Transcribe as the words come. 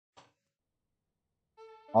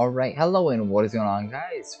Alright, hello and what is going on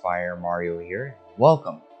guys? Fire Mario here.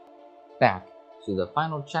 Welcome back to the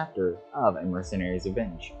final chapter of A Mercenary's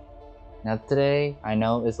Revenge. Now today, I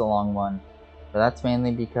know is a long one, but that's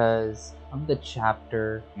mainly because of the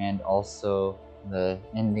chapter and also the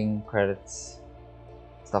ending credits,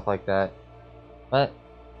 stuff like that. But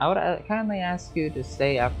I would kindly ask you to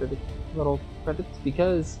stay after the little credits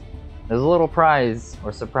because there's a little prize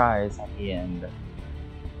or surprise at the end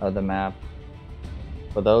of the map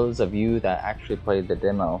for those of you that actually played the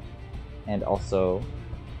demo and also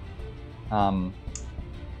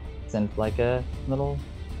sent like a little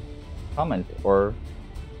comment or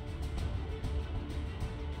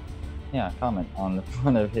comment on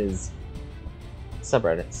one of his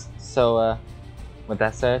subreddits. So with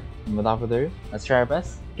that said, and without further ado, let's try our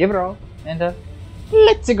best, give it all, and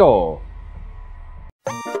let's go!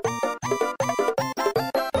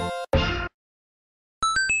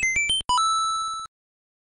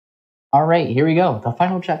 Alright, here we go. The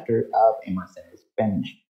final chapter of A Mercenary's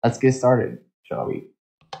Revenge. Let's get started, shall we?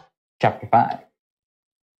 Chapter 5.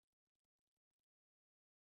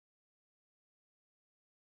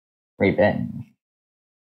 Revenge.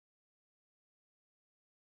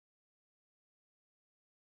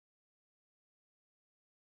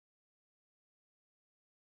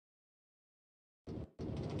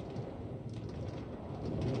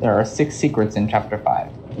 There are 6 secrets in Chapter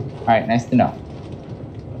 5. Alright, nice to know.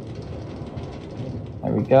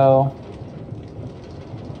 There we go.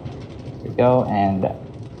 There we go, and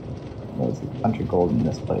there's a bunch of gold in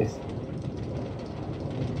this place.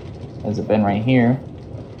 There's a bin right here.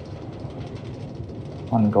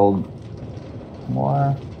 1 gold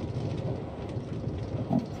more.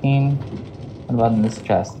 19. What about in this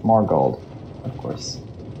chest? More gold, of course.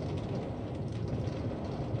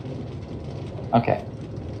 Okay.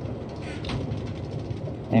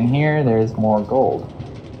 In here, there's more gold.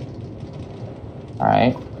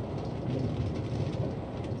 Alright.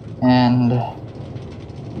 And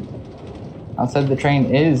outside the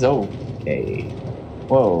train is okay.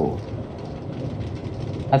 Whoa.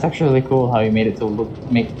 That's actually really cool how you made it to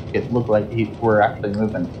make it look like we're actually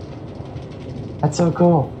moving. That's so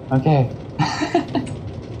cool. Okay.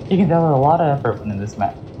 You can tell a lot of effort went in this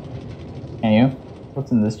map. Can you?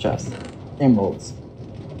 What's in this chest? Emeralds.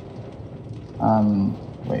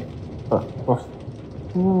 Wait.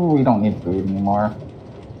 Ooh, we don't need food anymore.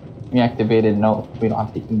 We activated, no, we don't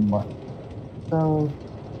have to eat anymore. So,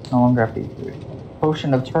 no longer have to eat food.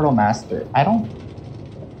 Potion of Turtle Master. I don't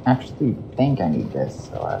actually think I need this,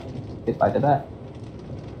 so goodbye to that.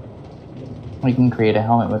 We can create a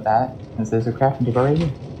helmet with that, since there's a crafting table right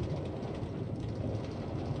here.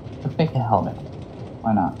 Let's make a helmet.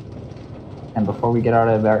 Why not? And before we get out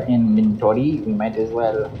of our inventory, we might as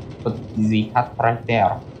well put the hat right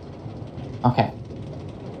there. Okay.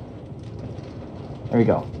 There we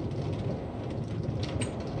go.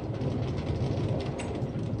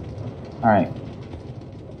 Alright.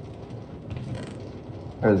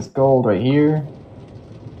 There's gold right here.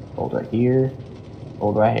 Gold right here.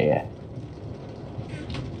 Gold right here.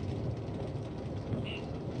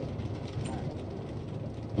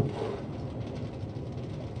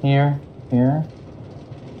 Here, here,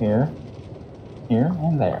 here, here,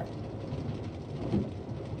 and there.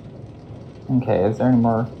 Okay, is there any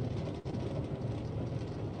more?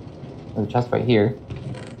 There's a chest right here,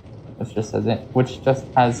 which just says it, which just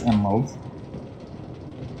has emeralds.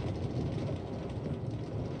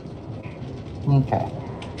 Okay.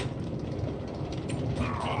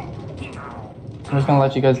 I'm just gonna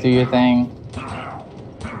let you guys do your thing.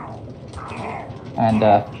 And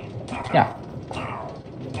yeah.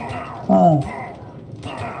 Oh.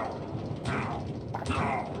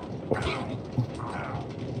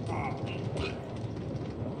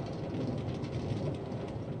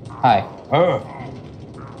 Hi.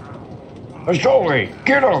 Let's go, Lee.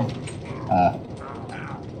 Get him.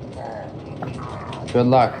 Good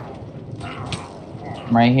luck.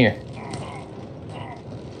 I'm right here.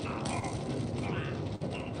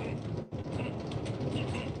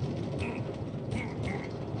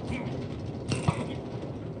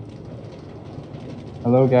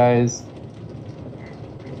 Hello, guys.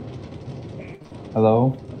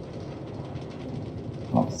 Hello?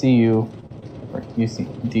 I don't see you.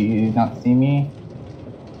 Do you not see me?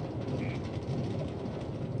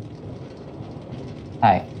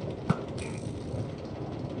 Hi.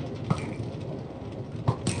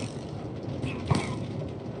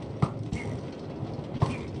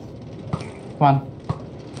 Come on.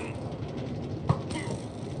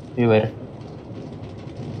 See you later.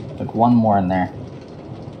 Like 1 more in there.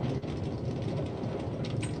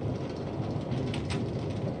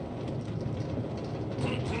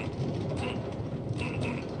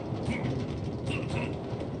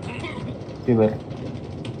 to you later.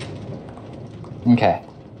 Okay.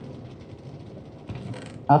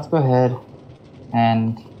 Let's go ahead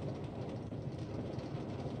and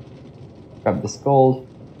grab this gold.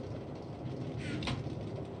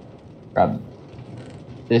 Grab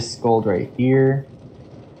this gold right here.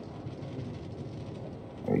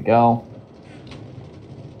 There we go.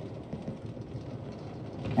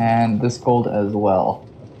 And this gold as well.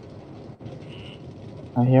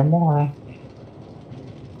 I hear more.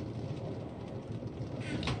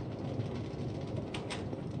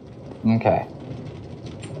 Okay.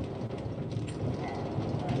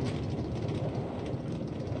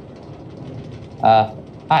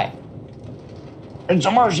 Hi. It's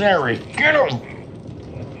a mercenary. Get him!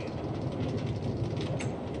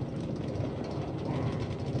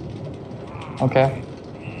 Okay.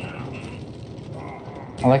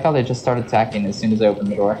 I like how they just started attacking as soon as I opened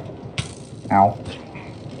the door. Ow.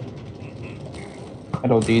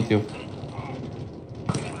 Hello to you too.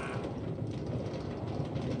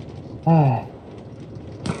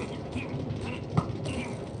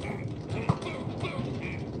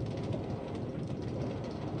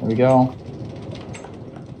 There we go.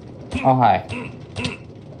 Oh, hi.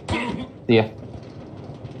 See ya.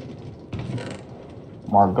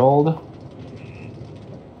 More gold.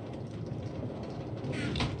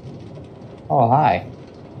 Oh, hi.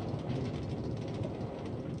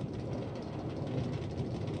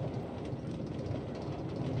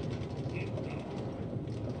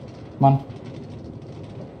 Come on.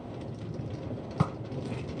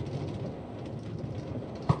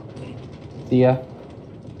 See ya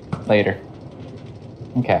later.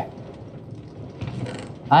 Okay.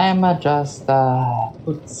 I am just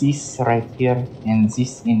put this right here and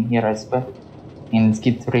this in here as well. And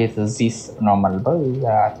get rid of this normal ball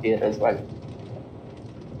here as well.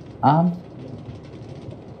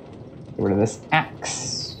 Get rid of this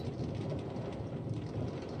axe.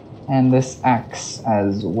 And this axe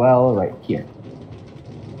as well right here.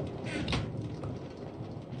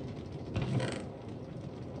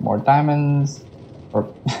 More diamonds. Or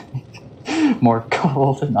more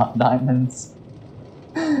gold, not diamonds.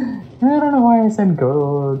 I don't know why I said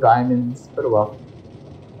gold, diamonds, but well.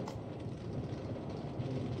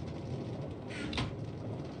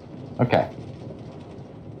 Okay.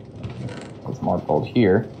 There's more gold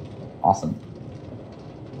here. Awesome.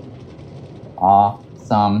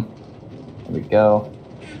 Awesome. There we go.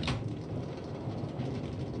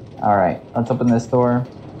 Alright, let's open this door.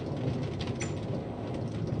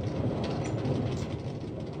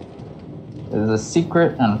 There's a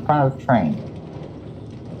secret in front of the train.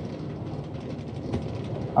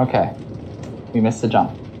 Okay. We missed the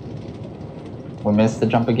jump. We missed the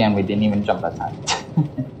jump again. We didn't even jump that time.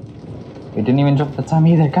 We didn't even jump that time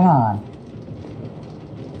either. Come on.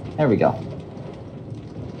 There we go.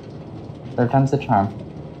 Third time's the charm.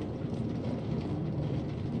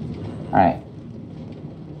 Alright.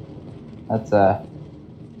 Let's go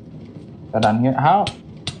down here. How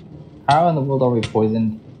in the world are we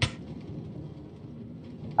poisoned?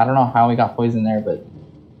 I don't know how we got poisoned there, but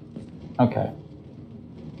okay.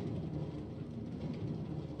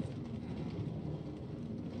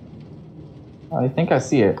 I think I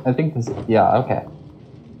see it. I think this, yeah, okay.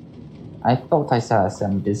 I thought I saw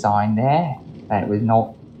some design there, but it was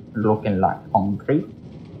not looking like concrete.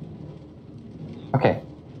 Okay,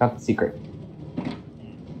 got the secret.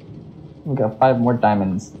 We got 5 more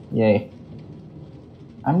diamonds. Yay.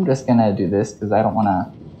 I'm just gonna do this because I don't want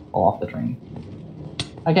to fall off the train.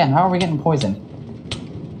 Again, how are we getting poisoned?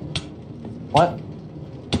 What?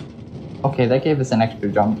 Okay, that gave us an extra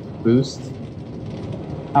jump boost.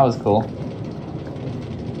 That was cool.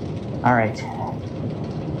 Alright.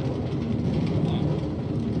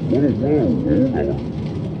 Whoa, hold on.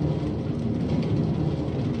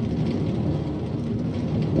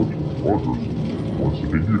 What rockers? What's the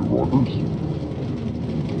big deal, rockers?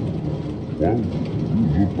 Well, you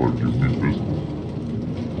look like you mean business.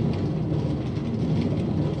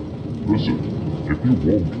 Listen, if you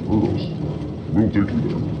won't hurt us, we'll take you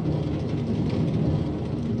there.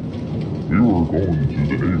 We were going to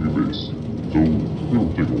the Navy base, so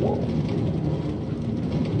it'll take a while.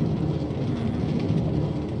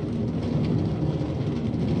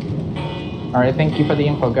 Alright, thank you for the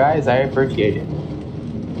info, guys. I appreciate it.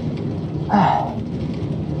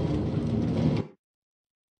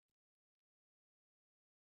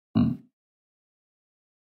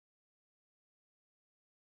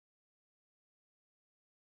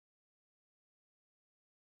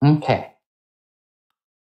 Okay.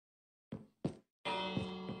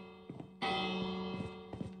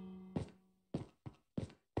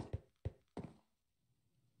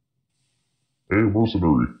 Hey,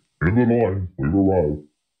 mercenary, In the line, we've arrived.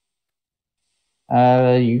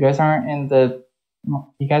 You guys aren't in the...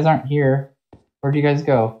 You guys aren't here. Where'd you guys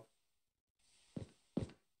go?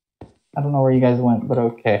 I don't know where you guys went, but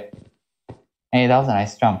okay. Hey, that was a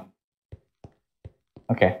nice jump.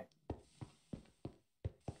 Okay.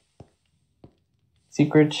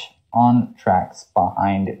 Secret on tracks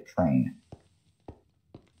behind train.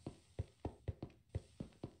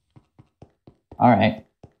 Alright.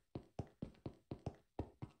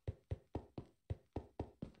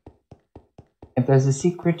 If there's a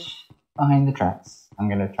secret behind the tracks, I'm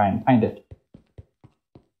gonna try and find it.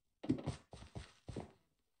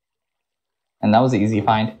 And that was an easy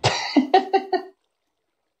find.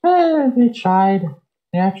 They tried.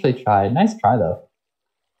 They actually tried. Nice try, though.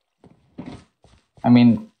 I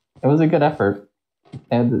mean, it was a good effort.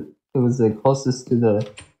 It was the closest to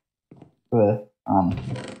the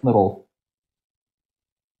little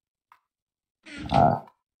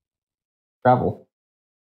gravel.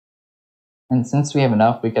 And since we have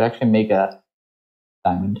enough, we could actually make a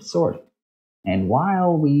diamond sword. And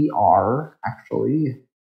while we are actually,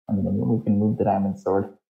 we can move the diamond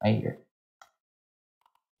sword right here.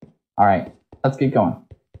 All right, let's get going.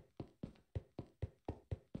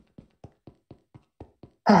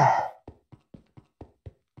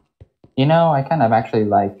 You know, I kind of actually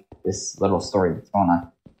like this little story that's going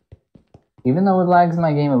on. Even though it lags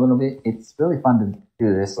my game a little bit, it's really fun to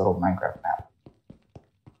do this little Minecraft map.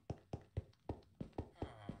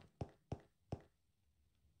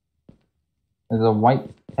 There's a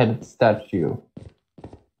white-headed statue.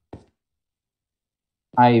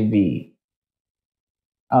 IV.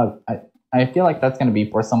 Oh, I feel like that's gonna be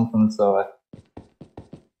for something, so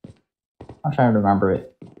I'm trying to remember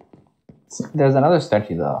it. There's another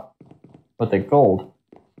statue though, with the gold.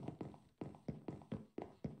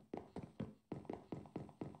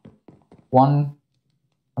 One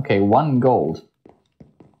gold.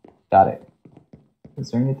 Got it.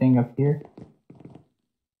 Is there anything up here?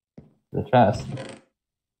 The chest.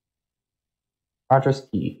 Roger's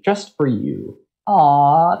key, just for you.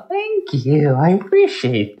 Aw, thank you. I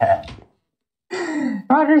appreciate that.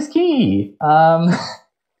 Roger's key.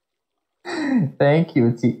 Thank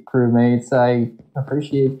you, crewmates. I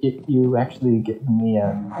appreciate you actually getting me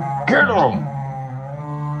a... Get him!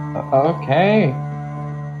 Okay.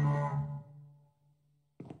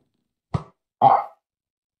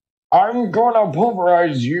 I'm gonna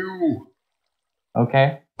pulverize you!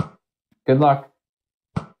 Okay. Good luck.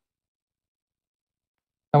 Come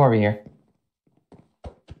over here.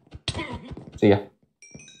 See ya.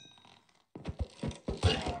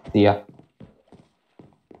 See ya.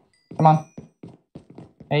 Come on.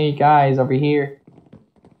 Hey guys, over here.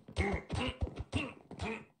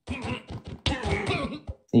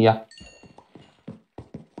 See ya.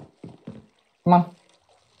 Come on.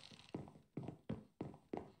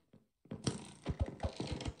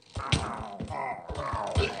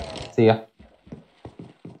 See ya.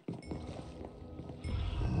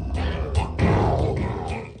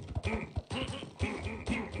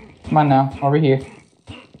 Come on now, over here.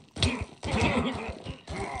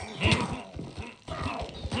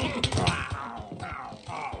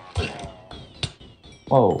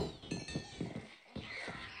 Whoa.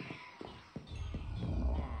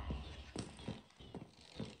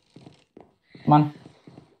 Come on.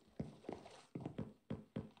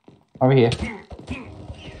 Over here.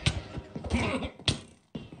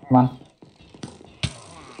 Come on.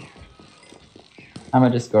 I'm gonna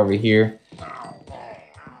just go over here.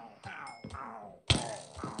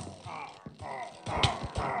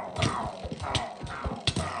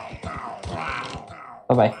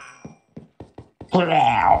 Bye-bye.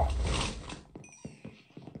 Plow.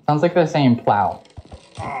 Sounds like they're saying plow.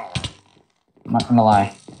 I'm not gonna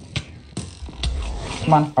lie.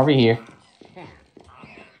 Come on, over here.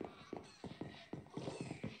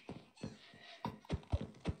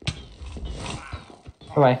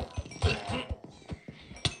 Bye-bye.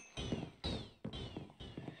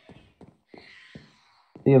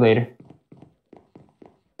 See you later.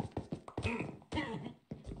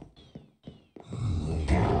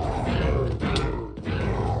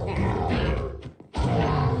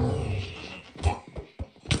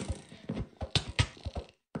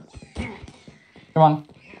 Come on.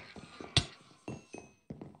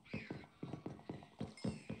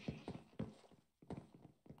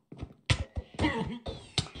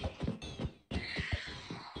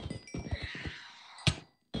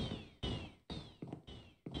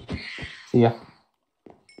 See ya.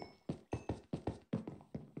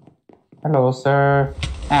 Hello, sir.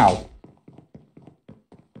 Ow.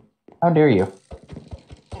 How dare you?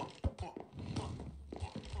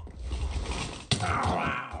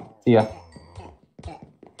 See ya.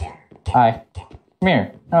 Hi. Come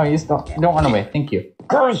here. No, you don't run away. Thank you.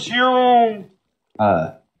 Curse you!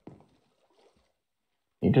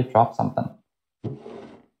 You just dropped something.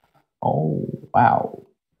 Oh, wow.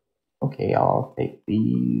 Okay, I'll take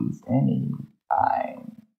these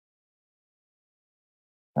anytime.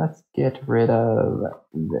 Let's get rid of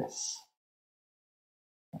this.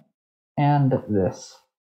 And this.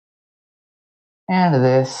 And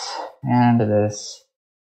this. And this.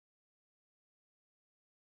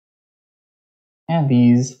 And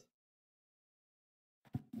these.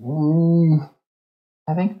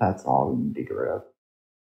 I think that's all we need to get rid of.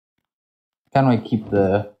 Can we keep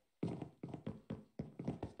the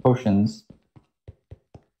potions?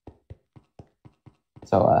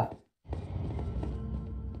 So,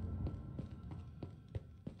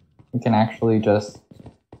 we can actually just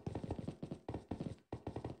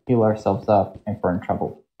heal ourselves up if we're in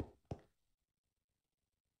trouble.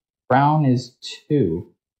 Brown is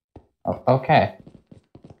 2. Oh, okay.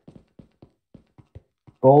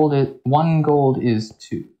 Gold is 1 gold is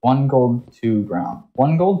 2. 1 gold, 2 brown.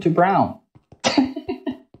 1 gold, 2 brown.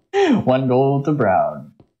 1 gold to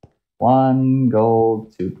brown. 1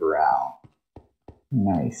 gold to brown.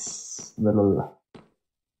 Nice little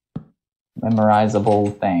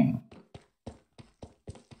memorizable thing.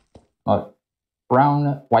 Oh,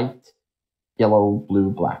 brown, white, yellow, blue,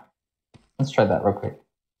 black. Let's try that real quick.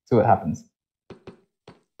 See what happens.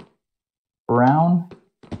 Brown.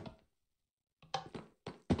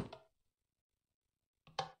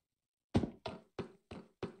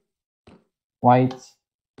 White.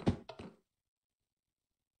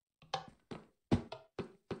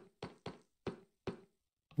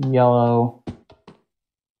 Yellow.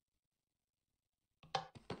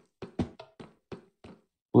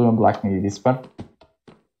 Blue and black need to be spread.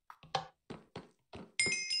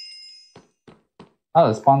 Oh,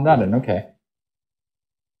 it spawned that in, okay.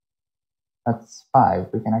 That's 5.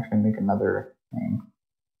 We can actually make another thing.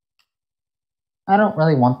 I don't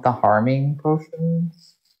really want the harming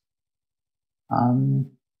potions.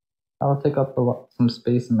 That'll take up some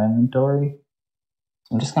space in my inventory.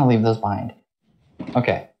 So I'm just gonna leave those behind.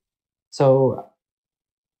 Okay. So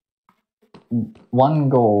 1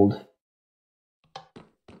 gold.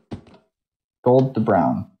 Gold to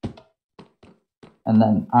brown. And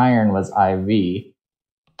then iron was IV.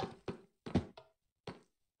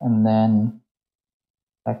 And then,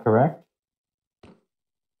 is that correct?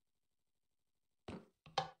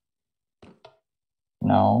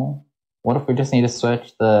 No. What if we just need to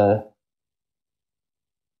switch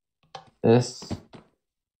this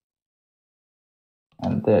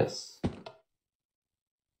and this?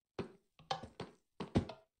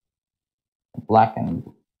 Black and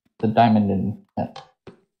the diamond and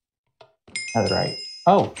that's right.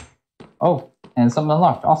 Oh, and something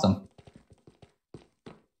unlocked. Awesome.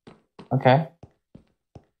 Okay.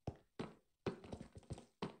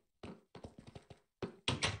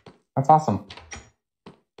 That's awesome.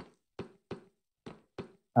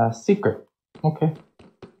 Secret. Okay.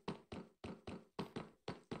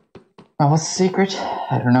 Now what's the secret?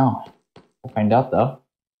 I don't know. We'll find out though,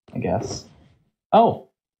 I guess. Oh,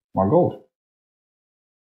 more gold.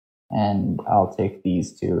 And I'll take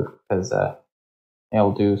these two because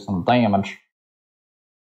they'll do some damage.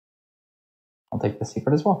 I'll take the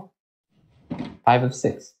secret as well. 5 of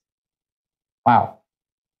 6. Wow.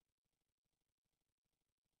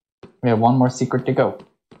 We have 1 more secret to go.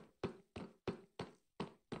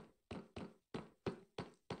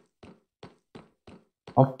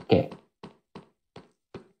 Okay.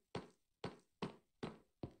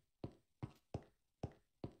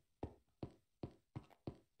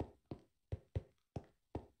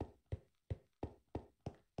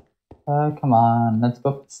 Come on, let's go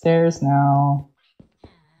up the stairs now.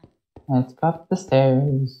 Let's go up the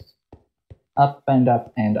stairs. Up and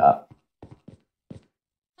up and up.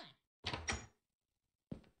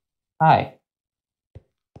 Hi.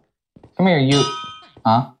 Come here, you.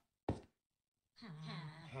 Huh?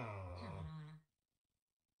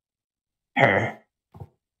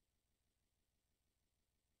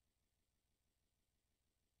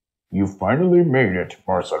 You finally made it,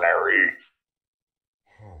 mercenary.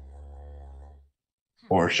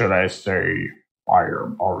 Or should I say, Fire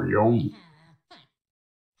Mario?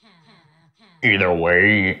 Either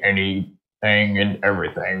way, anything and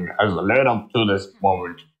everything has led up to this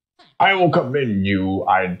moment. I will commend you.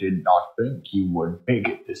 I did not think you would make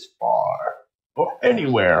it this far. Or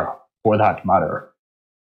anywhere, for that matter.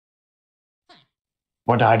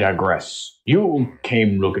 But I digress. You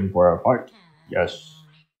came looking for a fight. Yes.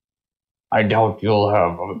 I doubt you'll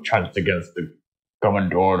have a chance against the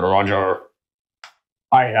Commodore Roger.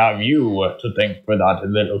 I have you to thank for that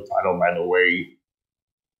little title, by the way.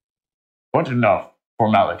 But enough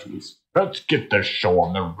formalities. Let's get this show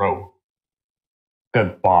on the road.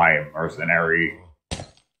 Goodbye, mercenary.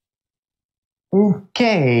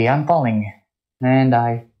 Okay, I'm falling. And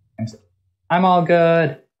I'm all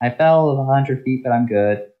good. I fell 100 feet, but I'm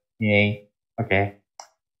good. Yay. Okay.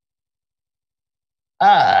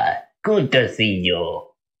 Good to see you.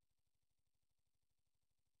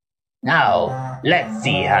 Now, let's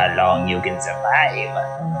see how long you can survive.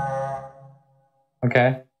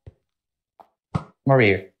 Okay. Come over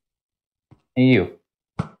here. Hey, you.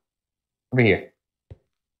 Over here.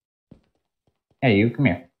 Hey, you, come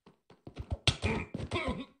here.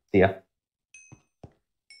 See ya.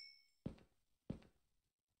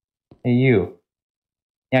 Hey, you.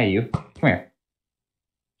 Yeah, you. Come here.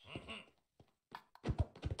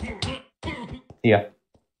 See ya.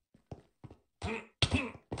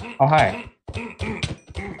 Oh, hi.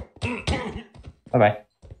 Bye-bye.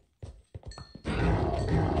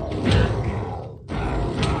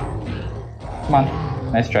 Come on.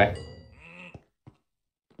 Nice try.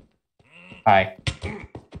 Hi.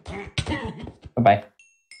 Bye-bye.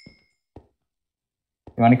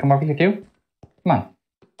 You want to come over here too? Come on.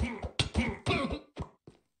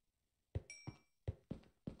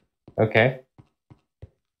 Okay.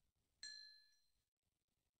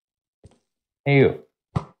 Hey, you.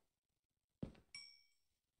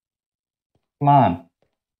 Come on.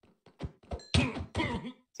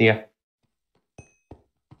 See ya.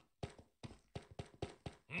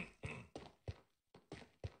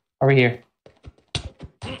 Over here.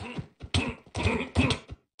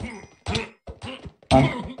 Come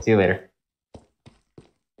on. See you later.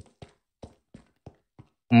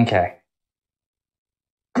 Okay.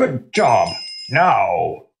 Good job.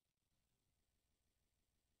 Now.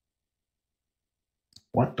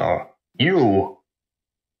 What the? You?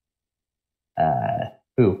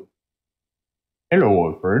 Who? Hello,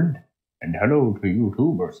 old friend. And hello to you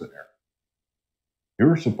too, mercenary.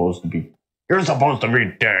 You're supposed to be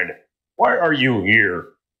dead. Why are you here?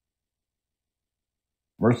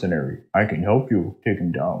 Mercenary, I can help you take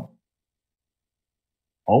him down.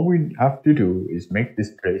 All we have to do is make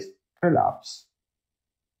this place collapse.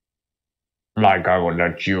 Like I will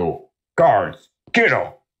let you. Guards, get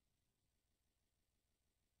him!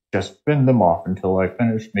 Just spin them off until I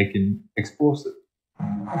finish making explosive.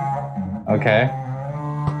 Okay.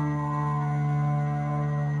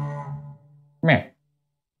 Come here.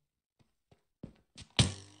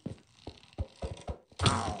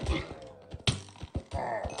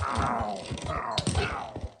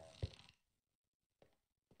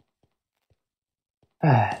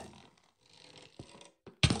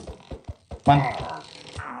 Come on.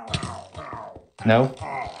 No?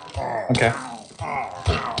 Okay.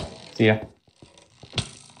 See ya.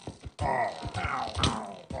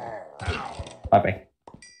 Bye-bye.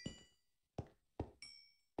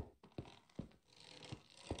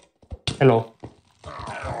 Hello.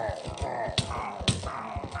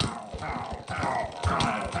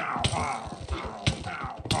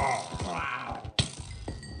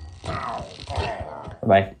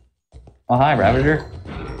 Bye-bye. Oh, hi, Ravager.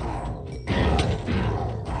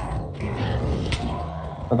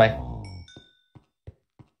 Bye-bye.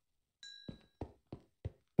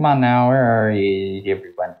 Come on now, where are you,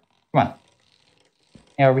 everyone? Come on.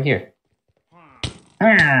 Hey, over here.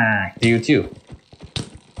 You too.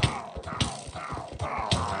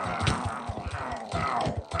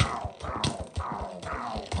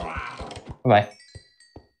 Bye-bye.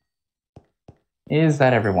 Is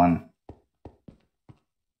that everyone?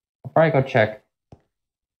 Before I go check,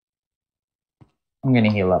 I'm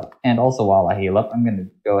gonna heal up. And also while I heal up, I'm gonna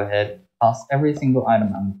go ahead and toss every single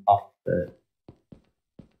item on off the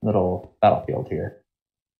little battlefield here.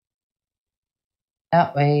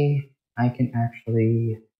 That way, I can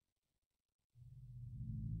actually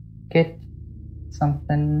get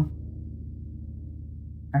something.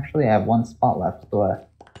 Actually, I have one spot left, so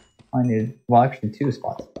I need, well, actually 2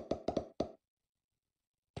 spots.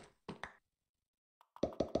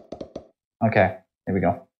 Okay, here we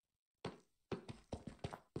go.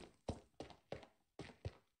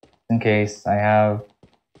 In case I have...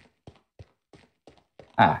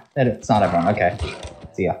 it's not everyone, okay.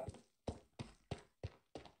 See ya.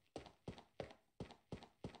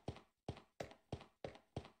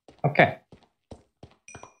 Okay.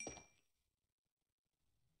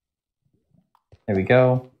 There we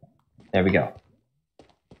go. There we go.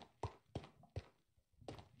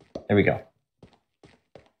 There we go.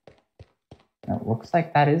 Now, it looks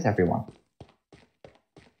like that is everyone.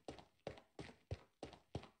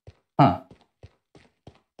 Huh.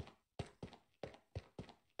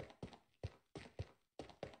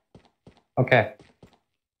 Okay.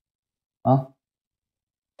 Huh?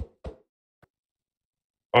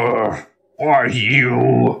 Why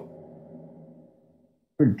you?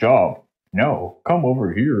 Good job. Now, come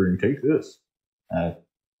over here and take this.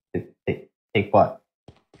 Take what?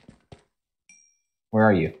 Where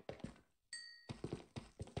are you?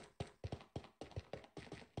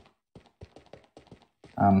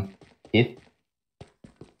 Keith?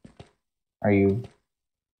 Are you...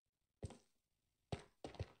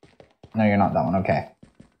 No, you're not that one. Okay.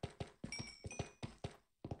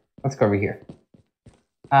 Let's go over here.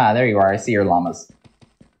 Ah, there you are. I see your llamas.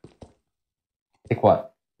 Take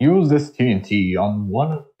what? Use this TNT on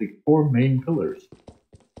one of the 4 main pillars.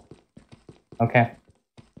 Okay.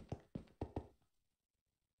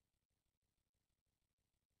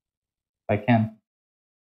 I can.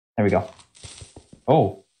 There we go.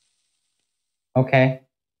 Oh. Okay.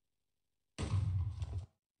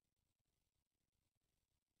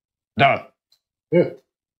 That's it.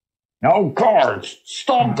 No cards!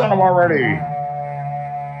 Stop them already!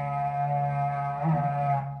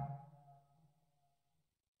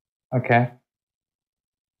 Okay.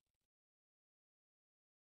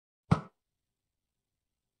 Come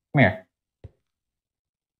here.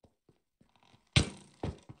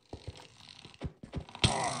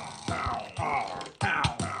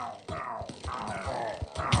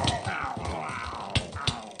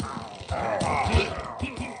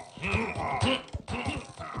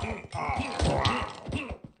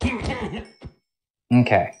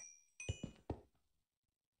 Okay.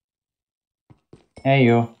 Hey,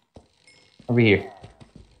 you. Over here.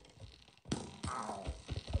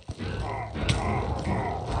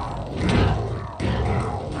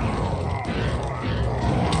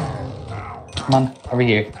 Come on, over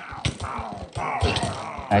here.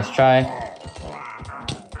 Nice try.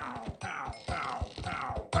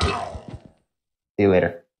 See you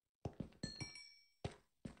later.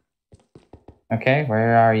 Okay,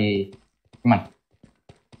 where are you? Come on.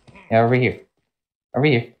 Yeah, over here. Over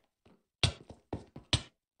here.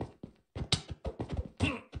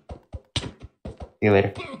 See you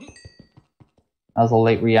later. That was a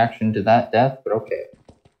late reaction to that death, but okay.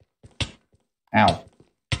 Ow.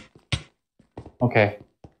 Okay.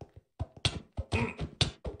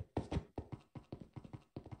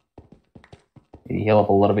 Maybe heal up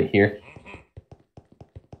a little bit here.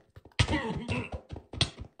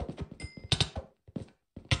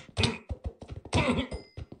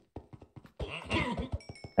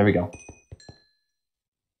 There we go.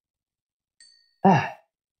 Ah.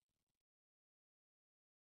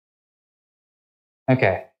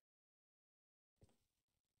 Okay.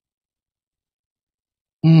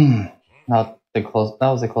 Not the close. That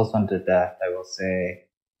was a close one to death, I will say.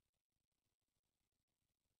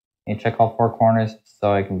 Let me check all 4 corners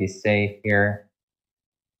so I can be safe here.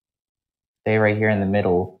 Stay right here in the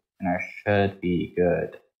middle, and I should be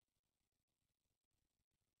good.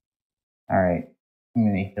 Alright. I'm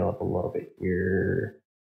gonna heal up a little bit here.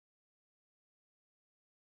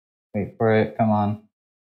 Wait for it. Come on.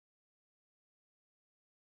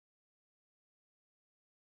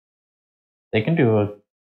 They can do a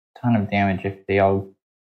ton of damage if they all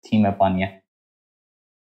team up on you. I'm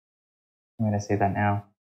gonna say that now.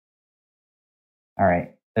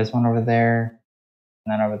 Alright. There's one over there.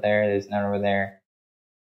 None over there. There's none over there.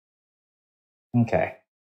 Okay.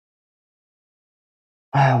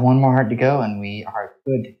 One more heart to go, and we are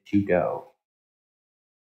good to go.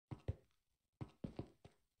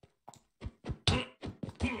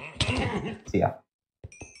 See ya.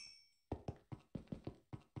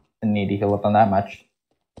 Didn't need to heal up on that much.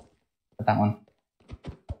 But that one.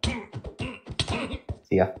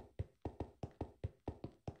 See ya.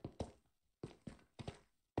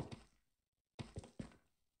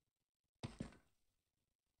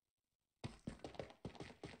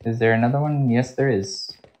 Is there another one? Yes, there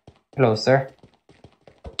is. Hello, sir.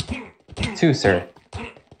 2, sir.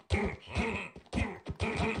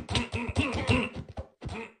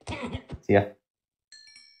 See ya.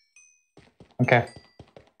 Okay.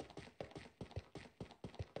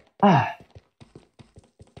 I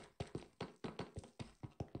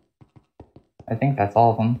think that's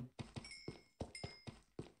all of them.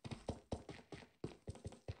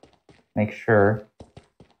 Make sure.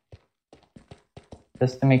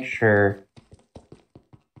 Just to make sure.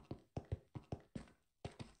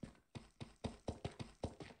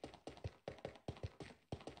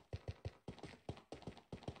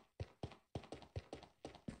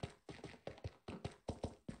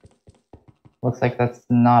 Looks like that's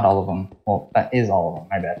not all of them. Well, that is all of them,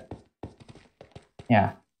 my bad.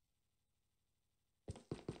 Yeah.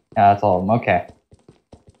 Yeah, that's all of them. Okay.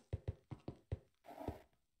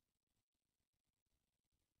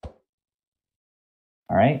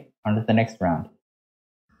 Alright, on to the next round.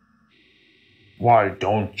 Why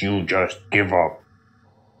don't you just give up?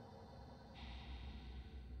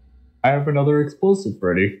 I have another explosive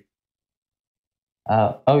ready.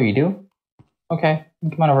 Oh, you do? Okay,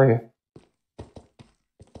 come on over here.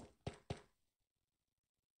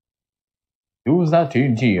 Use that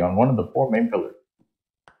TNT on one of the 4 main pillars.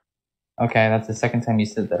 Okay, that's the second time you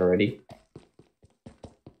said that already.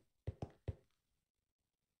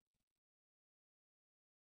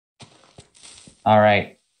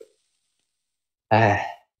 Alright.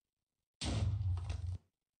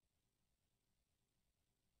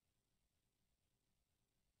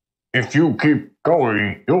 If you keep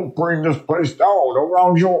going, you'll bring this place down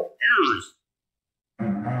around your ears.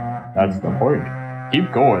 That's the point.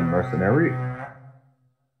 Keep going, mercenary.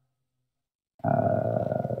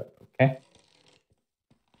 Okay.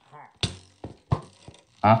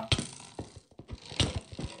 Huh?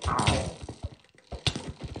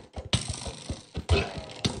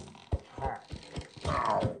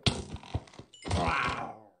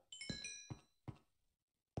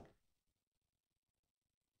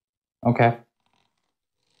 Okay.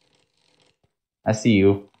 I see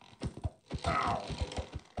you.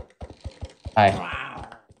 Hi.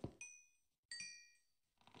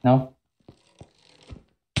 No?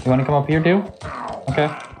 You want to come up here too? Okay.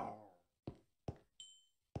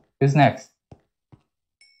 Who's next?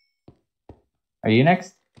 Are you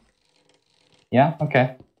next? Yeah?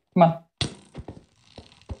 Okay. Come on.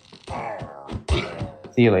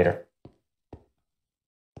 See you later.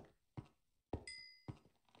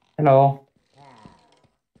 Hello.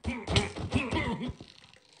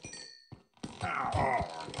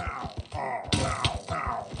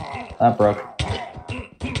 That broke.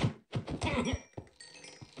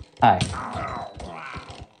 Hi.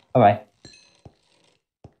 Bye-bye.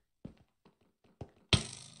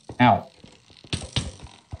 Ow.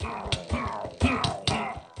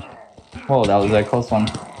 Whoa, that was a close one.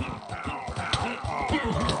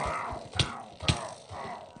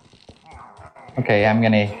 Okay, I'm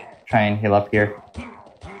gonna try and heal up here.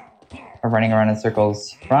 We're running around in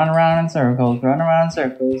circles. Run around in circles, run around in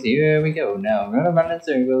circles. Here we go now. Run around in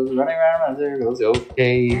circles, running around in circles.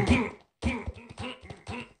 Okay.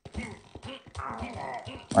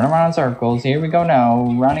 Run around in circles. Here we go now.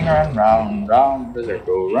 Running around, round the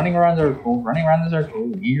circle. Running around the circle, running around the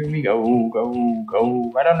circle. Here we go,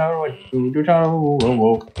 go. I don't know what to do.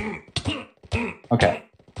 Okay.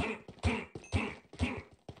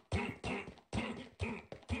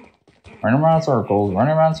 Running around circles,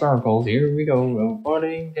 running around circles. Here we go.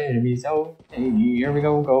 Nobody can be so. Hey, here we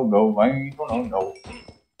go, go. I don't know.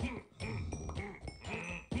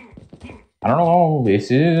 I don't know, this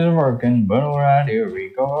is working, but alright, here we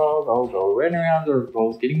go. Running around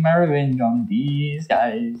circles, getting my revenge on these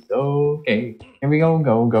guys. Okay, here we go,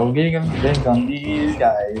 getting revenge on these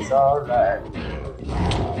guys. Alright.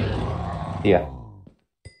 Yeah.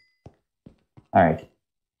 Alright.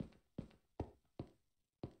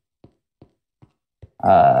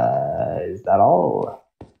 Is that all?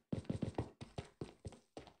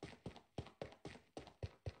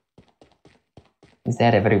 Is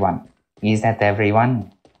that everyone? Is that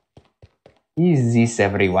everyone? Is this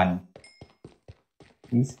everyone?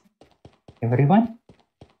 Is everyone?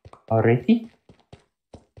 Already?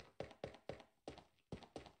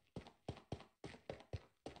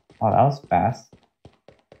 Oh, that was fast.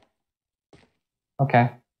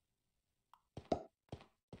 Okay.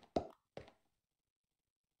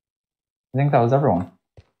 I think that was everyone.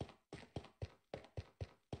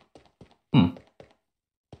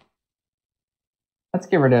 Let's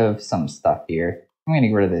get rid of some stuff here. I'm going to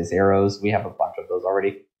get rid of these arrows. We have a bunch of those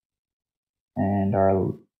already. And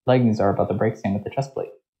our leggings are about to break, same with the chest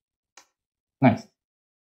plate. Nice.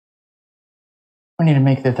 We need to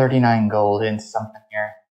make the 39 gold into something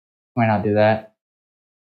here. Why not do that?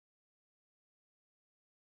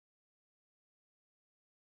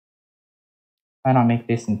 Why not make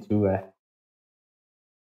this into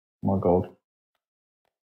more gold?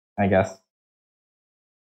 I guess.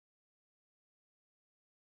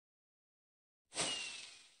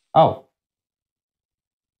 Oh.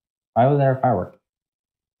 Why was there a firework?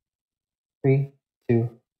 3, 2,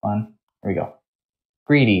 1. Here we go.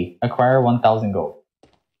 Greedy. Acquire 1,000 gold.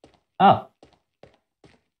 Oh.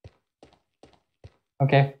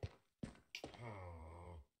 Okay.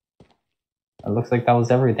 It looks like that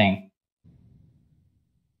was everything.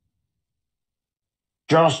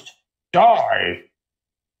 Just die!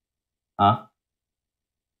 Huh?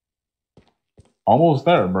 Almost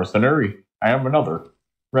there, mercenary. I have another.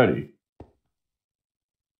 Ready.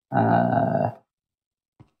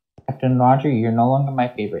 Captain Roger, you're no longer my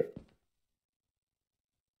favorite.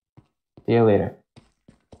 See you later.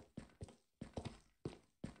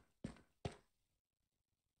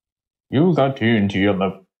 Use that TNT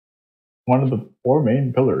on one of the 4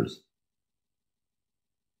 main pillars.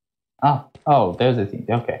 Oh, there's a TNT.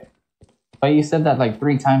 Okay. But you said that like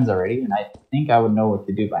 3 times already, and I think I would know what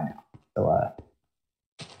to do by now. So,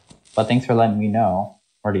 but thanks for letting me know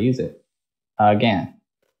where to use it. Again.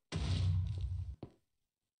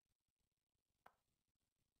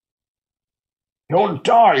 You'll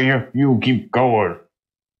die if you keep going.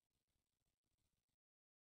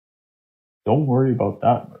 Don't worry about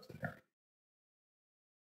that, mercenary.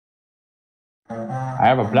 I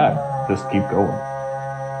have a plan. Just keep going.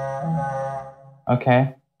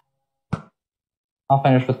 Okay. I'll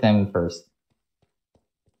finish with him first.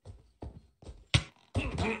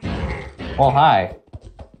 Well, hi.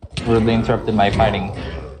 Rudely interrupted my fighting.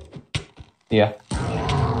 Yeah.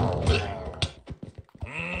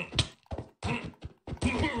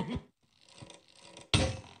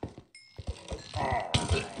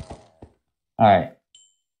 Alright.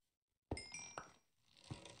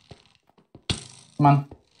 Come on.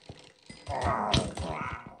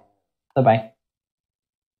 Bye-bye.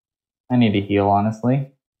 I need to heal,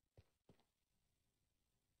 honestly.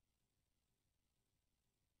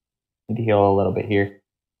 Need to heal a little bit here.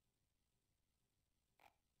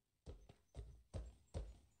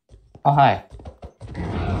 Oh, hi.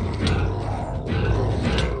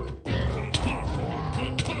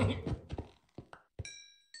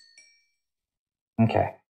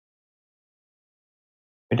 Okay.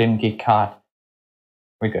 We didn't get caught.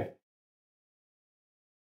 We're good.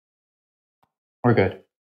 We're good.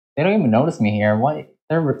 They don't even notice me here. What?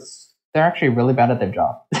 They're actually really bad at their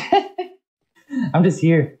job. I'm just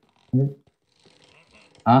here.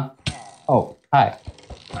 Huh? Oh, hi.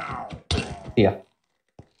 See ya.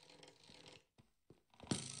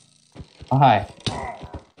 Oh, hi.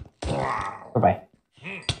 Bye-bye.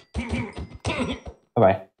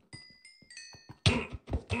 Bye-bye.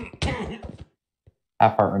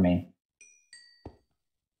 Half heart remain.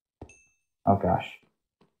 Oh, gosh.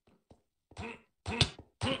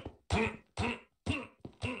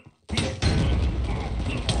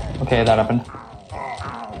 Okay, that happened.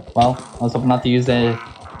 Well, I was hoping not to use it.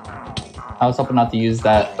 I was hoping not to use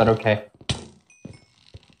that, but okay.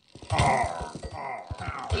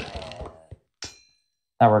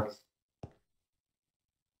 That works.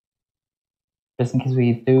 Just in case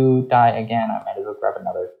we do die again, I might as well grab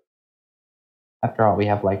another. After all, we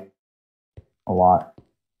have like a lot.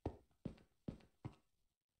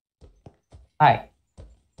 Hi.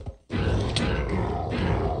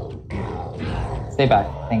 Stay back,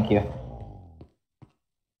 thank you.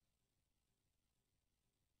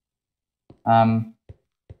 Come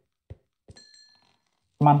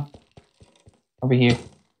on. Over here.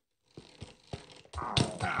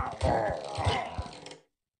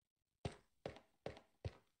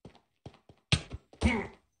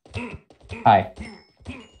 Hi.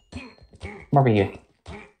 Come over here.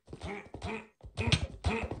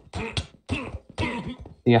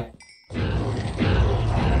 See ya.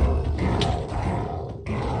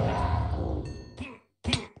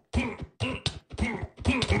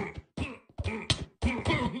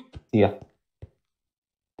 See ya.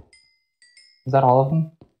 Is that all of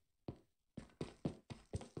them?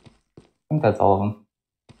 I think that's all of them.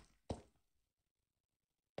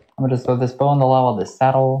 I'm gonna just throw this bow in the lava, this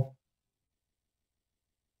saddle.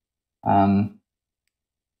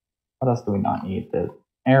 What else do we not need? The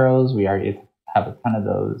arrows, we already have a ton of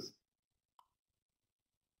those.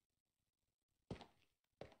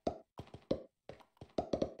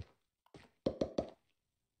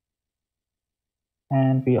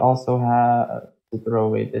 And we also have to throw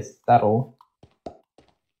away this saddle.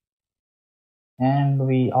 And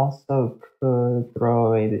we also could throw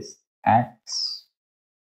away this axe.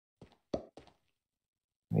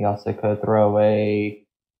 We also could throw away...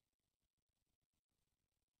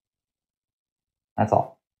 That's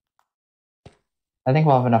all. I think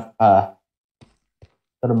we'll have enough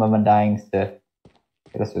little moment dyings to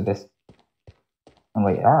get us through this. And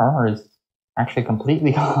wait, our armor is actually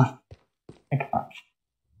completely gone. My gosh.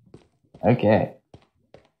 Okay.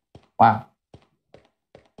 Wow.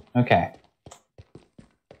 Okay.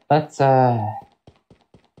 Let's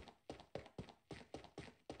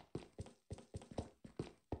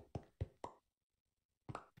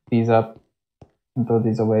these up and throw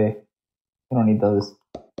these away. We don't need those.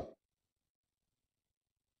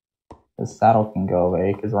 The saddle can go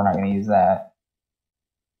away because we're not going to use that.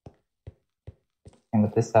 And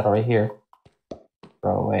with this saddle right here,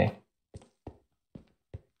 throw away.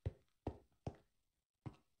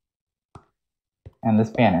 And this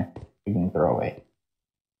banner, we can throw away.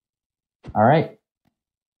 Alright.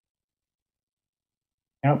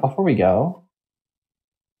 You know, before we go,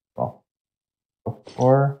 well,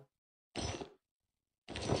 before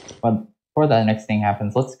the next thing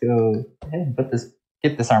happens, let's go ahead and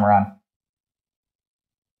get this armor on.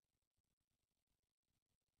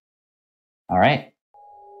 Alright.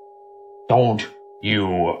 Don't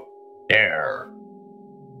you dare.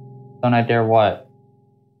 Don't I dare what?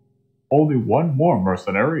 Only one more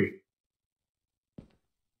mercenary.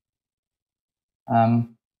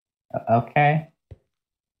 Okay.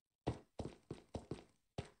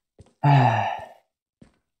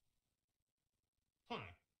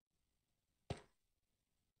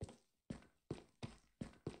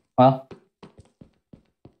 Well,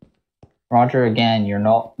 Roger, again, you're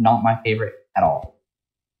not my favorite at all.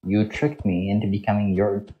 You tricked me into becoming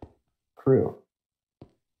your crew.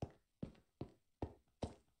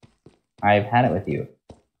 I've had it with you.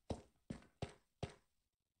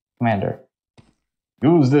 Commander.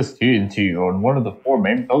 Use this TNT on one of the 4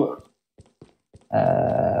 main pillars.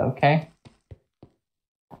 Okay.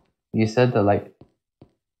 You said that like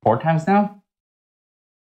 4 times now?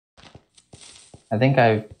 I think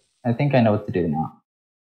I know what to do now.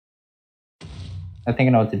 I think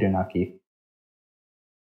I know what to do now, Keith.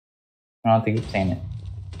 I don't have to keep saying it.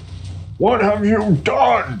 What have you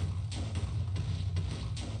done?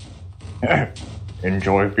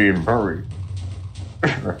 Enjoy being buried.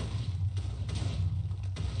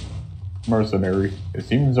 Mercenary, it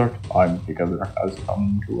seems our time together has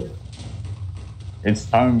come to an end. It's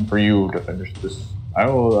time for you to finish this. I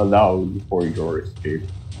will allow you for your escape.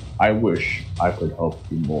 I wish I could help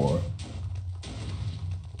you more.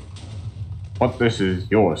 But this is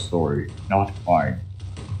your story, not mine.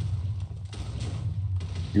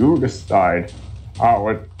 You decide how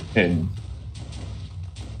it ends.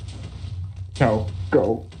 Now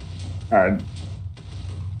go and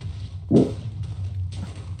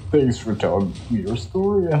thanks for telling me your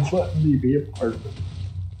story and letting me be a part of it.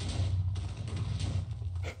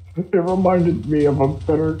 It reminded me of a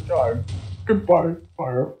better time. Goodbye,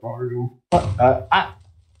 Fire Mario.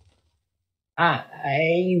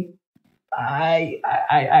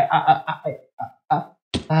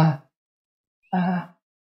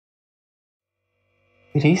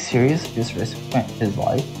 Did he seriously just risk his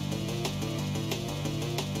life?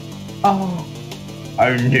 Oh.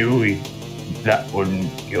 I knew that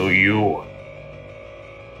wouldn't kill you.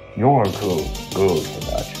 You're too good for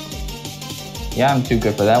that. Yeah, I'm too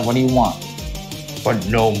good for that. What do you want? But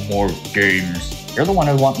no more games. You're the one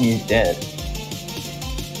who wants me dead.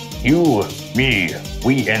 You, me,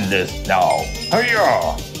 we end this now.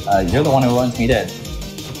 Hiya! You're the one who wants me dead.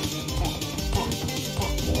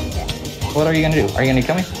 What are you gonna do? Are you gonna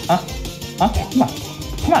kill me? Huh? Huh? Come on.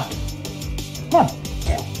 Come on. Come on.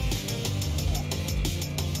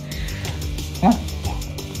 Come on.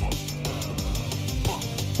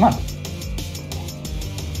 Come on.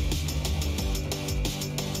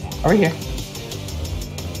 Over here.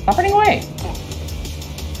 Stop running away.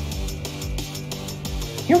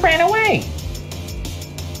 You ran away.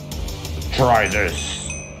 Try this.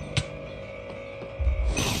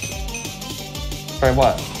 Try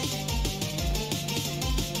what?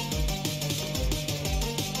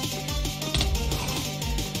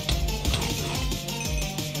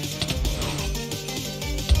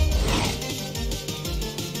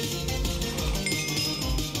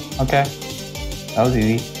 Okay. That was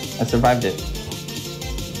easy. I survived it.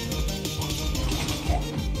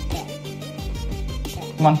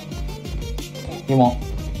 Come on. You won't.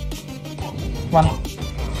 Come on.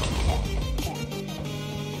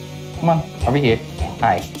 Come on. Over here.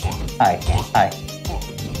 Hi. Hi. Hi.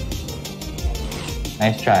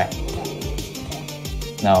 Nice try.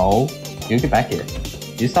 No. You get back here.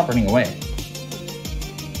 You stop running away.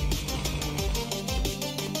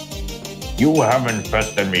 You haven't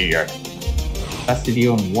bested me yet. Bested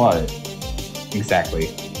you on what? Exactly.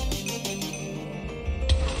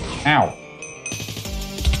 Ow.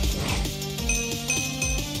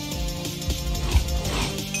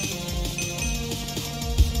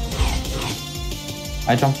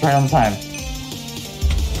 I jumped right on time.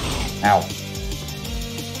 Ow.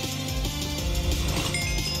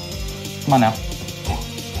 Come on now.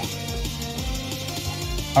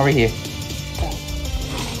 Over here.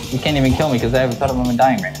 You can't even kill me because I have a thought of them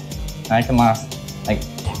dying right now. And I can last, like,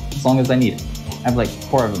 as long as I need it. I have, like,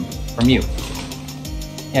 4 of them from you.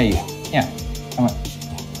 Yeah, you. Yeah. Come on.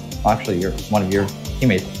 Well, actually, you're one of your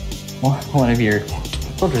teammates. Well, one of your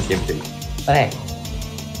soldiers gave it to you. But hey.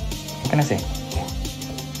 What can I say?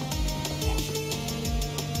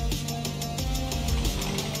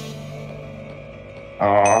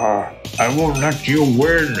 I won't let you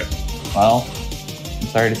win. Well, I'm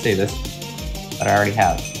sorry to say this, but I already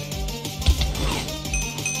have.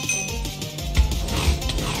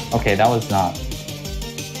 Okay, that was not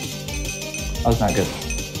good.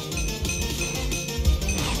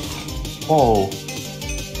 Whoa.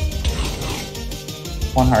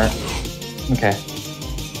 One heart. Okay.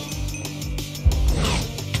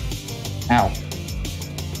 Ow.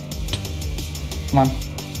 Come on.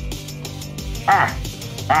 Ah!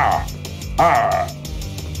 Ah! Ah!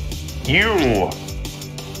 You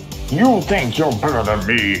think you're better than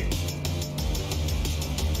me?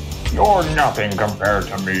 You're nothing compared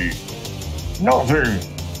to me. Nothing.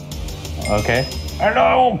 Okay. And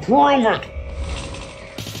I will prove it.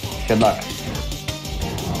 Good luck.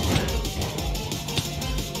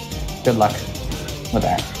 Good luck with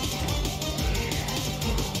that.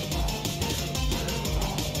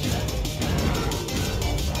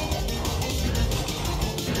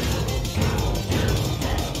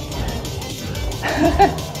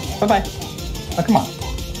 Bye-bye. Oh, come on.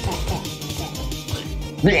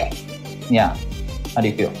 Yeah. Yeah. How do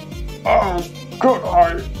you feel? Could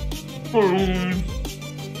I please?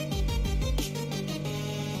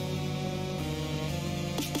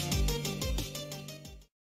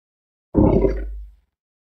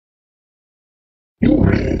 You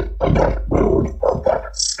read about road of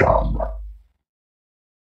that scum.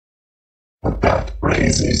 But that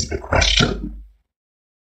raises the question.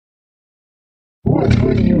 What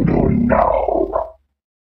will you do now?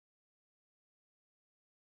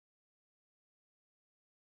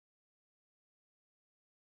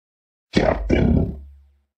 Captain.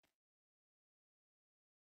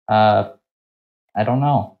 I don't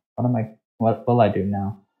know. What will I do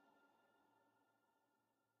now?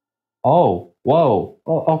 Oh, whoa.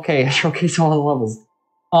 Oh, okay. Showcase all the levels.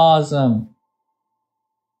 Awesome.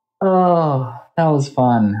 Oh, that was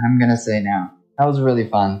fun. I'm gonna say now. That was really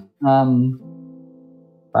fun.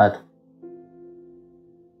 But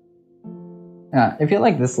yeah, if you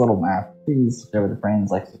like this little map, please share with your friends,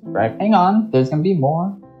 like, subscribe. Hang on, there's gonna be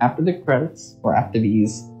more after the credits, or after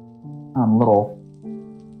these little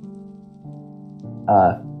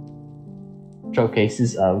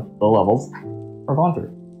showcases of the levels we're going through.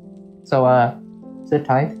 So sit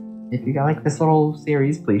tight. If you like this little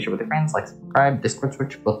series, please share with your friends, like, subscribe, Discord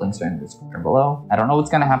switch, both links are in the description below. I don't know what's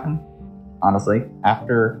gonna happen, honestly,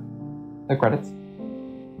 after the credits.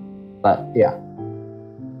 But yeah.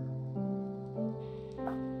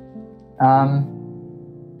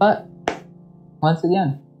 But once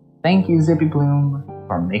again, thank you Zippy Bloom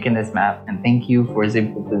for making this map, and thank you for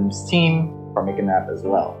Zippy Bloom's team for making the map as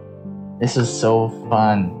well. This was so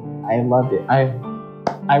fun. I loved it. I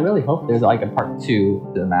really hope there's like a part 2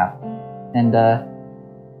 to the map. And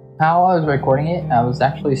how I was recording it, I was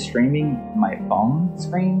actually streaming my phone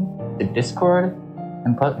screen to Discord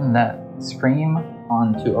and putting that stream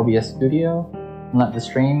onto OBS Studio and let the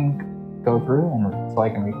stream go through, and so I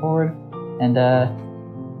can record. And I'm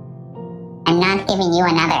not giving you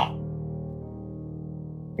another.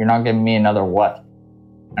 You're not giving me another what?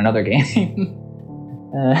 Another game?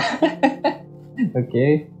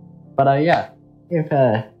 Okay. But yeah, if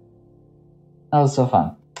that was so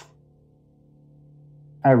fun.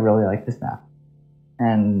 I really like this map.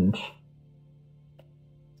 And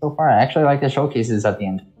so far, I actually like the showcases at the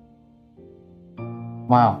end.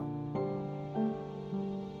 Wow.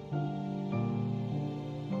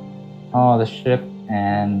 Oh, the ship,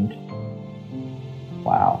 and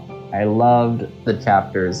wow. I loved the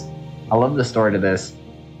chapters. I love the story to this.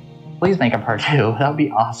 Please make a part 2. That would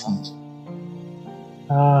be awesome.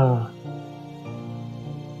 Oh.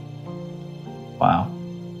 Wow.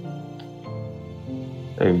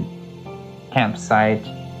 The campsite.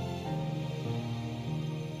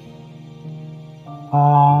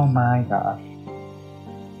 Oh my gosh.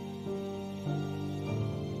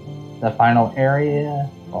 The final area.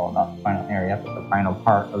 Well, not the final area, but the final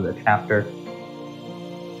part of the chapter.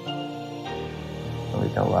 So we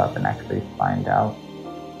go up and actually find out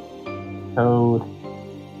code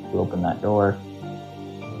to open that door.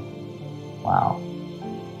 Wow.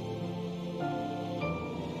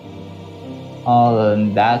 Oh,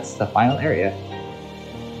 and that's the final area.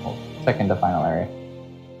 Well, second to final area.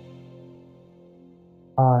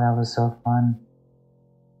 Oh, that was so fun.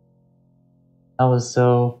 That was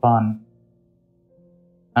so fun.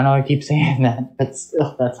 I know I keep saying that, but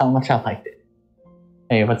still, that's how much I liked it.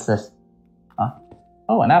 Hey, what's this? Huh?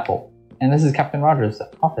 Oh, an apple. And this is Captain Rogers'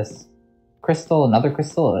 office. Crystal, another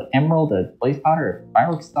crystal, an emerald, a blaze powder, a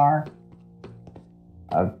fireworks star,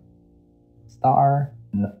 a star,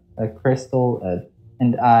 a crystal,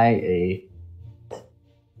 and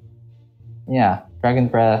yeah, dragon's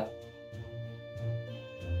breath.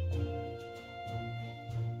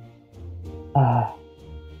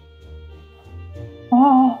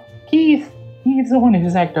 Oh, Keith! He's the one who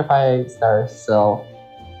sacrificed ourselves.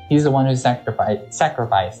 He's the one who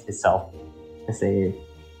sacrificed himself to save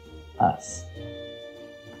us.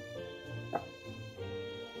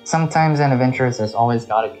 Sometimes in adventures, there's always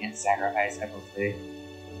gotta be a sacrifice, I will say.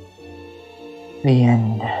 The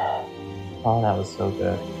end. Oh, that was so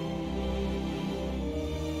good.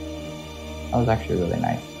 That was actually really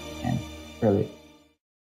nice and really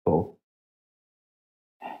cool.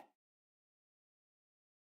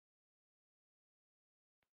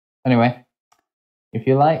 Anyway, if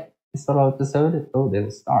you like this little episode, oh,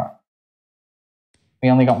 there's a star. We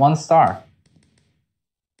only got 1 star.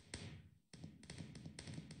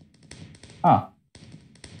 Huh.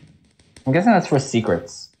 I'm guessing that's for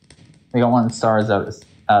secrets. We got 1 star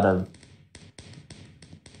out of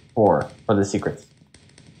 4 for the secrets.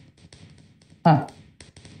 Huh.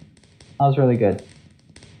 That was really good.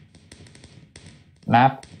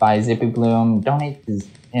 Map by Zippy Bloom. Donate to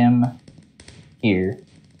him here,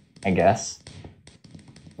 I guess.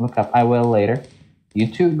 Look up I will later.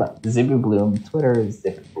 YouTube Zippy Bloom. Twitter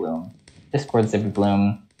Zippy Bloom. Discord Zippy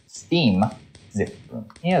Bloom. Steam Zippy Bloom.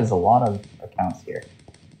 He has a lot of accounts here.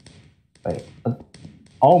 Wait.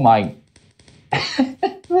 Oh my.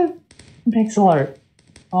 Pixel art.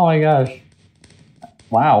 Oh my gosh.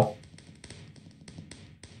 Wow.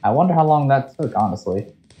 I wonder how long that took, honestly.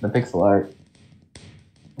 The pixel art.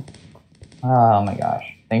 Oh my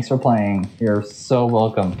gosh. Thanks for playing. You're so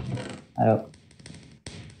welcome.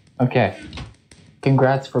 Okay.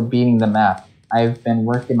 Congrats for beating the map. I've been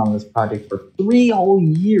working on this project for 3 whole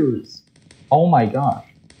years. Oh my gosh.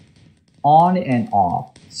 On and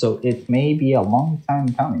off. So it may be a long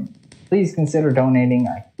time coming. Please consider donating.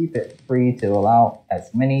 I keep it free to allow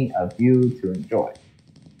as many of you to enjoy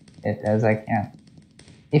it as I can.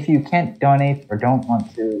 If you can't donate or don't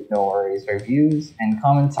want to, no worries. Reviews and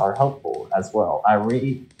comments are helpful as well. I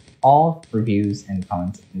read all reviews and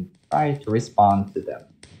comments and try to respond to them.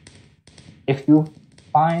 If you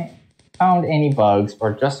found any bugs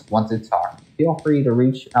or just want to talk, feel free to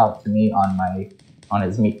reach out to me on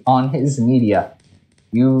his media.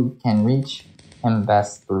 You can reach him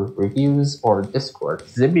best through reviews or Discord.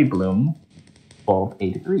 Zippy Bloom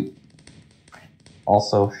 1283.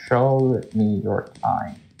 Also, show me your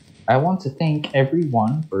time. I want to thank every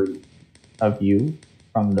one of you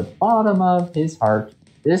from the bottom of his heart.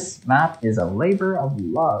 This map is a labor of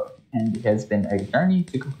love and it has been a journey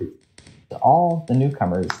to complete. To all the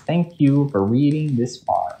newcomers, thank you for reading this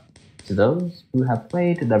far. To those who have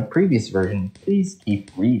played the previous version, please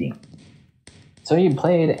keep reading. So you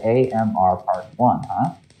played AMR Part 1,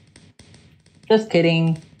 huh? Just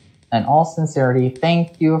kidding. In all sincerity,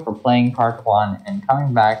 thank you for playing Part 1 and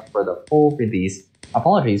coming back for the full release.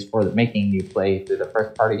 Apologies for making you play through the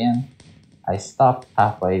first part again. I stopped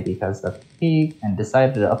halfway because of fatigue and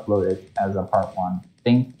decided to upload it as a Part 1.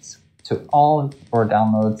 Thanks to all for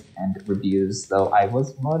downloads and reviews, though I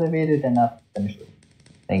was motivated enough to finish it.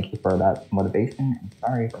 Thank you for that motivation and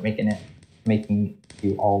sorry for making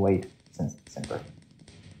you all wait since December.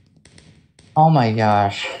 Oh my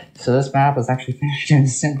gosh. So this map was actually finished in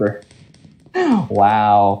December.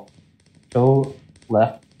 Wow. Go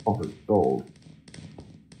left over gold.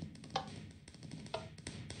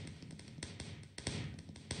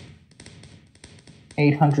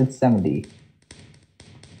 $870.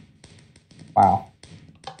 Wow.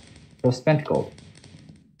 So spent gold.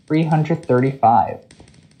 335.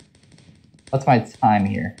 What's my time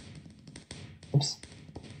here? Oops.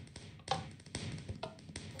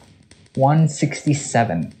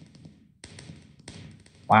 167.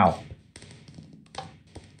 Wow.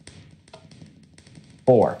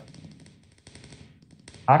 4.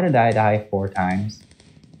 How did I die 4 times?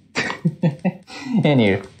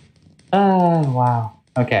 Anyway. Wow.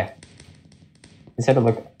 Okay. Instead of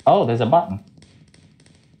look. Oh, there's a button.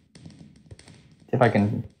 See if I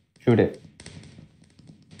can shoot it.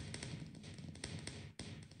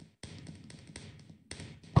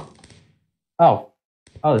 Oh.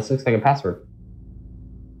 Oh, this looks like a password.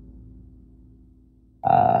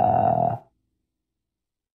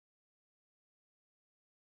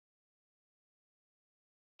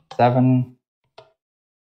 7,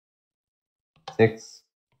 6,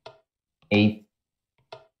 8,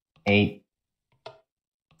 8,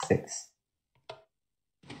 6.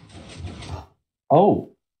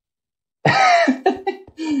 Oh.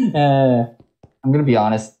 I'm gonna be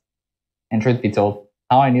honest, and truth be told,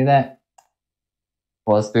 how I knew that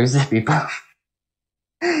was through Zippy.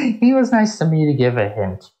 He was nice to me to give a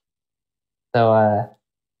hint. So,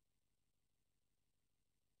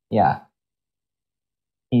 yeah.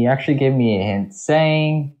 He actually gave me a hint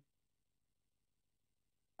saying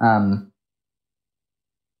How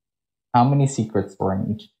many secrets were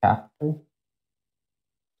in each chapter?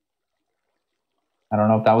 I don't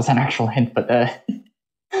know if that was an actual hint, but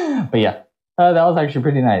but yeah, that was actually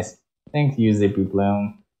pretty nice. Thank you, Zippy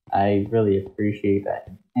Bloom. I really appreciate that.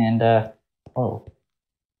 And oh,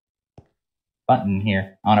 button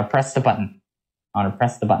here. I want to press the button. I want to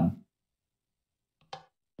press the button.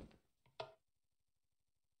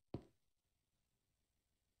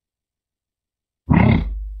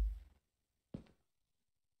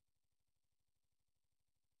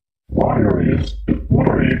 What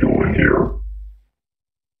are you doing here?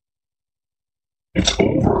 It's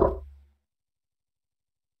over.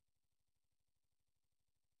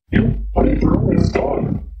 Your playthrough is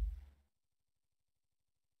done.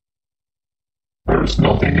 There's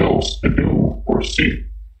nothing else to do or see.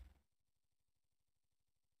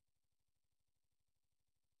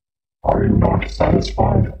 Are you not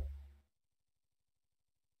satisfied?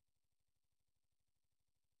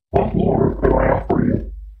 What more could I offer you?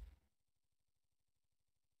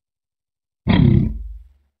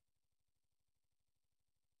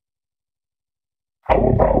 How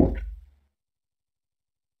about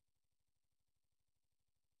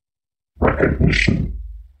recognition?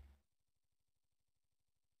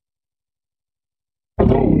 For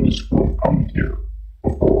those who have come here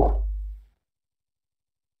before.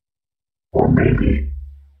 Or maybe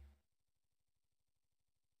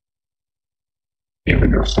even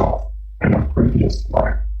yourself in a previous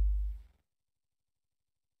life.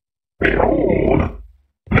 Behold!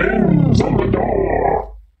 Names on the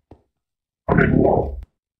door! I mean, whoa.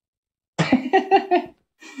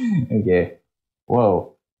 Okay.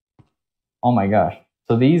 Whoa. Oh my gosh.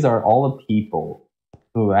 So these are all the people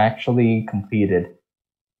who actually completed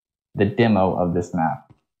the demo of this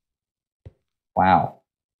map. Wow.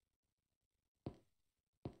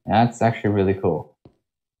 That's actually really cool.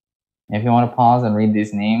 If you want to pause and read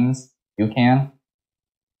these names, you can.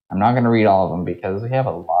 I'm not going to read all of them because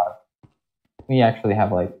we actually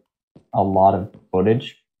have like a lot of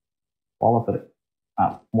footage. Wall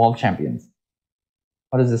of Champions.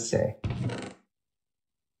 What does this say?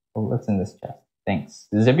 Oh, what's in this chest? Thanks.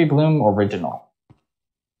 Zippy Bloom Original.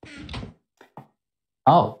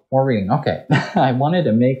 Oh, more reading. Okay. I wanted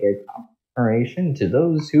to make a comparison to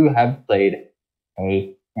those who have played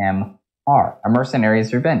AMR, A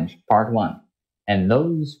Mercenary's Revenge, Part 1. And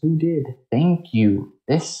those who did, thank you.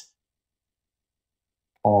 This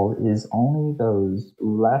all is only those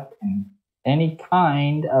who left in any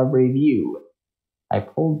kind of review.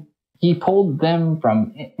 He pulled them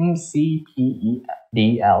from MCPEDL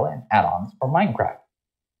and add-ons for Minecraft.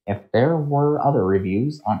 If there were other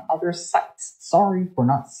reviews on other sites, sorry for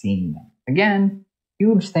not seeing them. Again,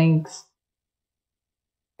 huge thank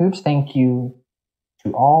you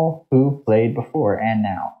to all who played before and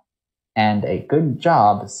now. And a good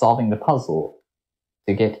job solving the puzzle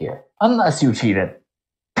to get here. Unless you cheated.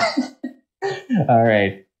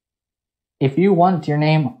 Alright. If you want your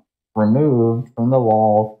name removed from the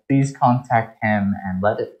wall, please contact him and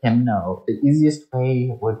let him know. The easiest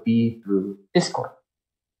way would be through Discord.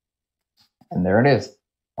 And there it is.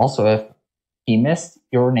 Also, if he missed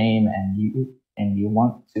your name and you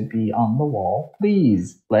want to be on the wall,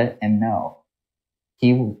 please let him know.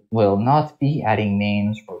 He will not be adding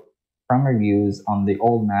names from reviews on the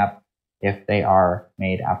old map if they are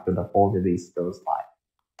made after the full release goes live.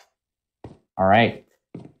 Alright.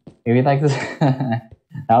 If you'd like this,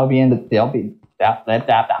 that'll be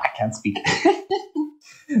I can't speak.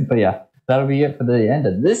 But yeah, that'll be it for the end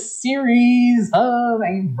of this series of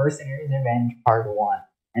A Mercenary's Revenge Part 1.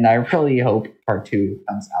 And I really hope Part 2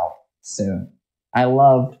 comes out soon. I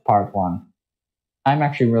loved Part 1. I'm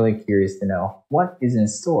actually really curious to know what is in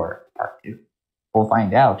store for Part 2. We'll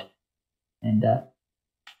find out. And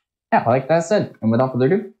yeah, like that said, and without further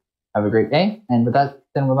ado, have a great day. And without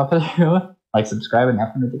further ado, like, subscribe, and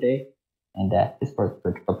have fun with the day. And Discord,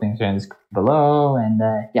 things are in the description below. And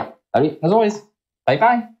yeah, as always, bye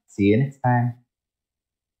bye. See you next time.